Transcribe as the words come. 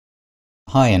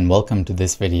Hi and welcome to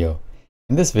this video.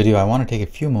 In this video, I want to take a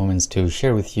few moments to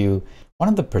share with you one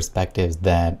of the perspectives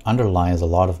that underlies a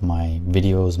lot of my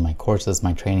videos, my courses,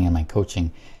 my training, and my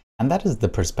coaching. And that is the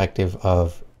perspective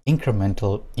of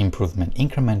incremental improvement,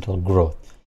 incremental growth.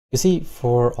 You see,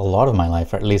 for a lot of my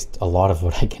life, or at least a lot of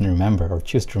what I can remember or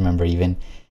choose to remember even,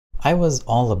 I was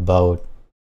all about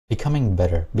becoming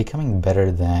better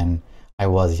than I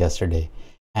was yesterday.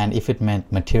 And if it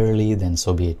meant materially, then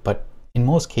so be it. But in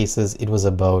most cases, it was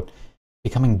about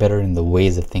becoming better in the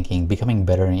ways of thinking, becoming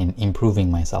better in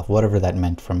improving myself, whatever that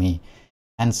meant for me.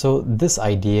 And so this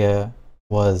idea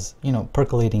was,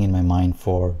 percolating in my mind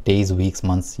for days, weeks,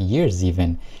 months, years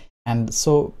even. And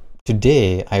so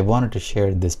today I wanted to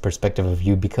share this perspective of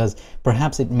you because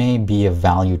perhaps it may be of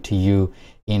value to you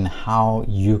in how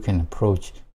you can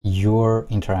approach your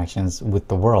interactions with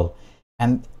the world.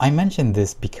 And I mention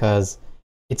this because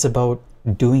it's about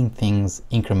doing things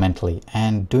incrementally,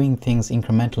 and doing things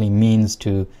incrementally means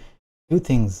to do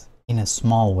things in a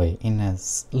small way, in a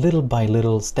little by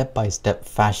little, step by step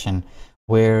fashion,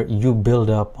 where you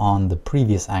build up on the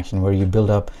previous action, where you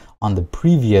build up on the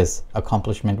previous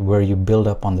accomplishment, where you build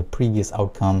up on the previous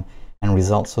outcome and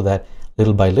results, so that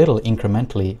little by little,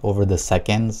 incrementally, over the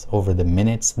seconds, over the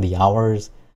minutes, the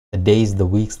hours, the days, the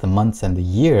weeks, the months, and the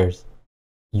years,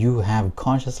 you have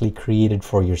consciously created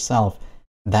for yourself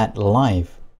that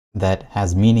life that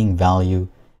has meaning, value,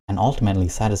 and ultimately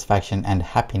satisfaction and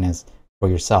happiness for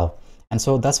yourself. And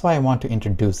so that's why I want to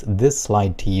introduce this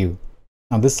slide to you.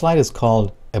 Now, this slide is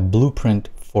called A Blueprint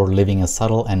for Living a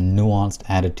Subtle and Nuanced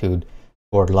Attitude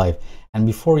Toward Life. And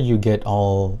before you get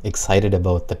all excited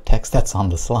about the text that's on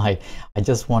the slide, I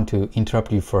just want to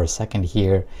interrupt you for a second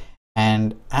here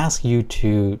and ask you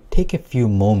to take a few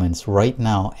moments right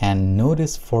now and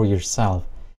notice for yourself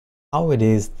how it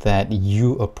is that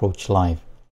you approach life.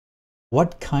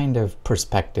 What kind of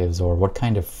perspectives or what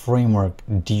kind of framework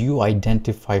do you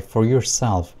identify for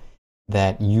yourself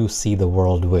that you see the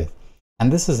world with? And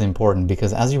this is important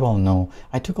because, as you all know,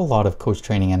 I took a lot of coach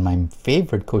training, and my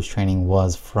favorite coach training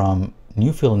was from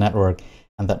Newfield Network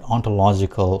and that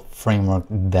ontological framework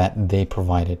that they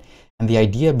provided. And the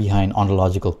idea behind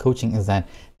ontological coaching is that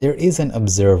there is an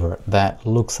observer that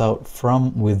looks out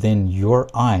from within your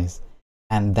eyes,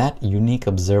 and that unique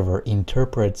observer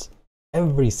interprets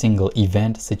every single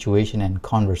event, situation, and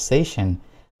conversation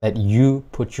that you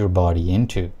put your body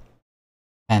into.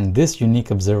 And this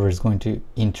unique observer is going to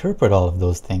interpret all of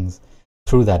those things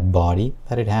through that body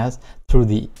that it has, through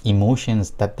the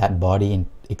emotions that that body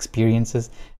experiences,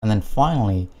 and then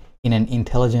finally, in an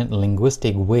intelligent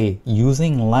linguistic way,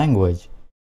 using language,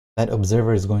 that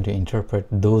observer is going to interpret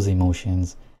those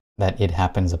emotions that it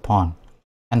happens upon.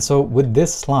 And so with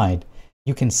this slide,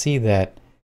 you can see that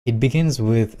it begins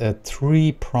with a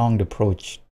three-pronged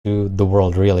approach to the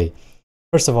world, really.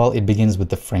 First of all, it begins with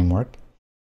the framework.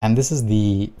 And this is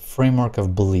the framework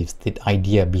of beliefs, the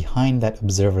idea behind that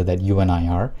observer that you and I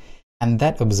are. And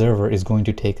that observer is going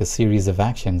to take a series of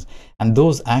actions. And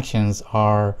those actions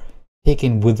are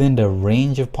taken within the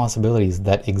range of possibilities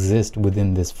that exist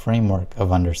within this framework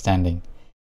of understanding.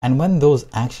 And when those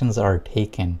actions are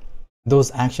taken,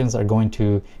 those actions are going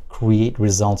to create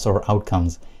results or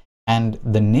outcomes. And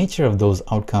the nature of those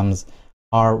outcomes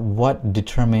are what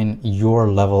determine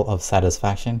your level of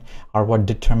satisfaction, are what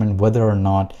determine whether or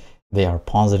not they are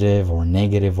positive or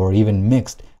negative or even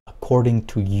mixed according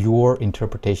to your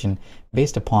interpretation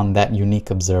based upon that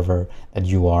unique observer that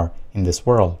you are in this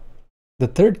world. The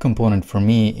third component for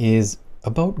me is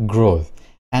about growth.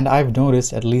 And I've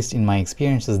noticed, at least in my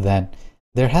experiences, that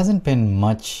there hasn't been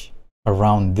much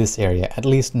around this area, at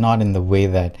least not in the way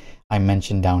that I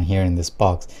mentioned down here in this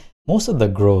box. Most of the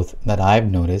growth that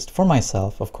I've noticed for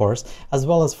myself, of course, as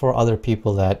well as for other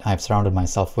people that I've surrounded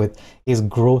myself with, is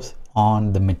growth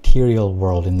on the material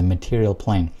world, in the material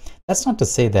plane. That's not to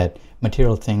say that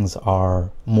material things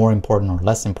are more important or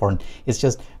less important. It's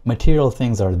just material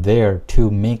things are there to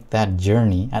make that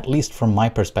journey, at least from my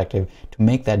perspective, to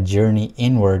make that journey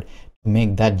inward, to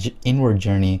make that inward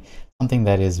journey something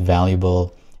that is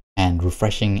valuable and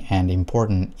refreshing and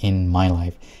important in my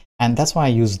life. And that's why I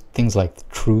use things like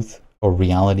truth or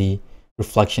reality,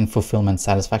 reflection, fulfillment,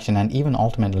 satisfaction, and even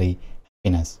ultimately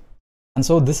happiness. And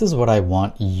so this is what I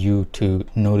want you to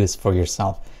notice for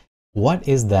yourself. What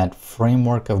is that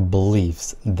framework of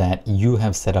beliefs that you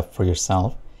have set up for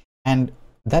yourself? And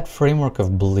that framework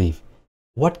of belief,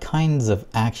 what kinds of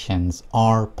actions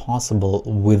are possible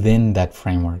within that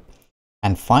framework?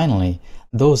 And finally,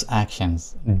 those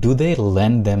actions, do they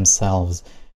lend themselves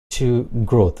to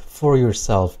growth for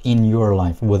yourself in your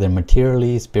life, whether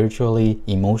materially, spiritually,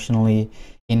 emotionally,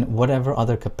 in whatever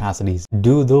other capacities,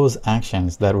 do those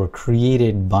actions that were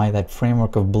created by that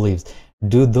framework of beliefs,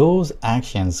 do those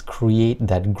actions create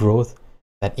that growth,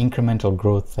 that incremental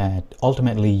growth that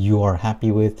ultimately you are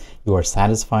happy with, you are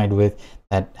satisfied with,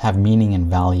 that have meaning and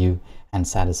value and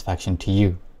satisfaction to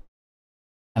you?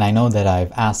 And I know that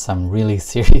I've asked some really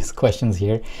serious questions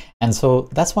here, and so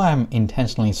that's why I'm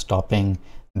intentionally stopping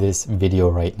this video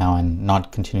right now and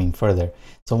not continuing further.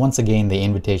 So once again, the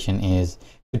invitation is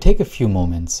to take a few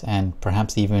moments, and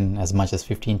perhaps even as much as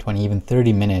 15, 20, even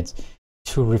 30 minutes,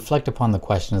 to reflect upon the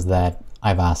questions that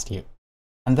I've asked you.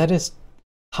 And that is,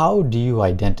 how do you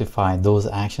identify those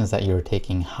actions that you're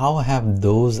taking? How have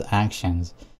those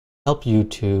actions helped you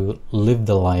to live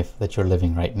the life that you're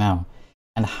living right now?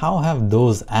 And how have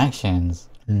those actions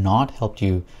not helped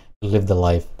you to live the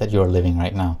life that you're living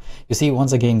right now? You see,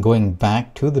 once again, going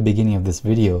back to the beginning of this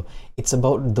video, it's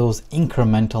about those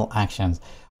incremental actions.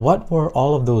 What were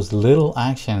all of those little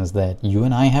actions that you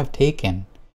and I have taken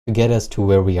to get us to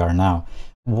where we are now?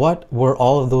 What were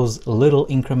all of those little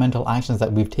incremental actions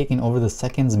that we've taken over the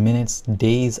seconds, minutes,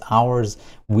 days, hours,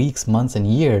 weeks, months, and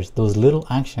years? Those little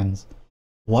actions,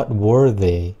 what were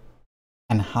they?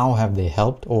 And how have they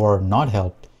helped or not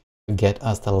helped to get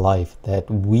us the life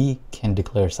that we can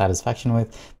declare satisfaction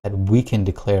with, that we can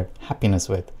declare happiness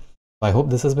with? So I hope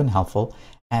this has been helpful.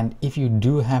 And if you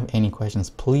do have any questions,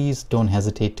 please don't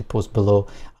hesitate to post below.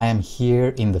 I am here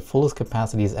in the fullest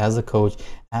capacities as a coach,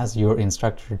 as your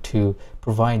instructor, to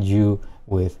provide you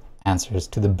with answers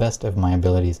to the best of my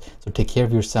abilities. So take care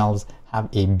of yourselves. Have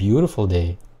a beautiful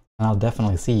day. And I'll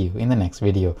definitely see you in the next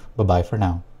video. Bye-bye for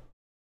now.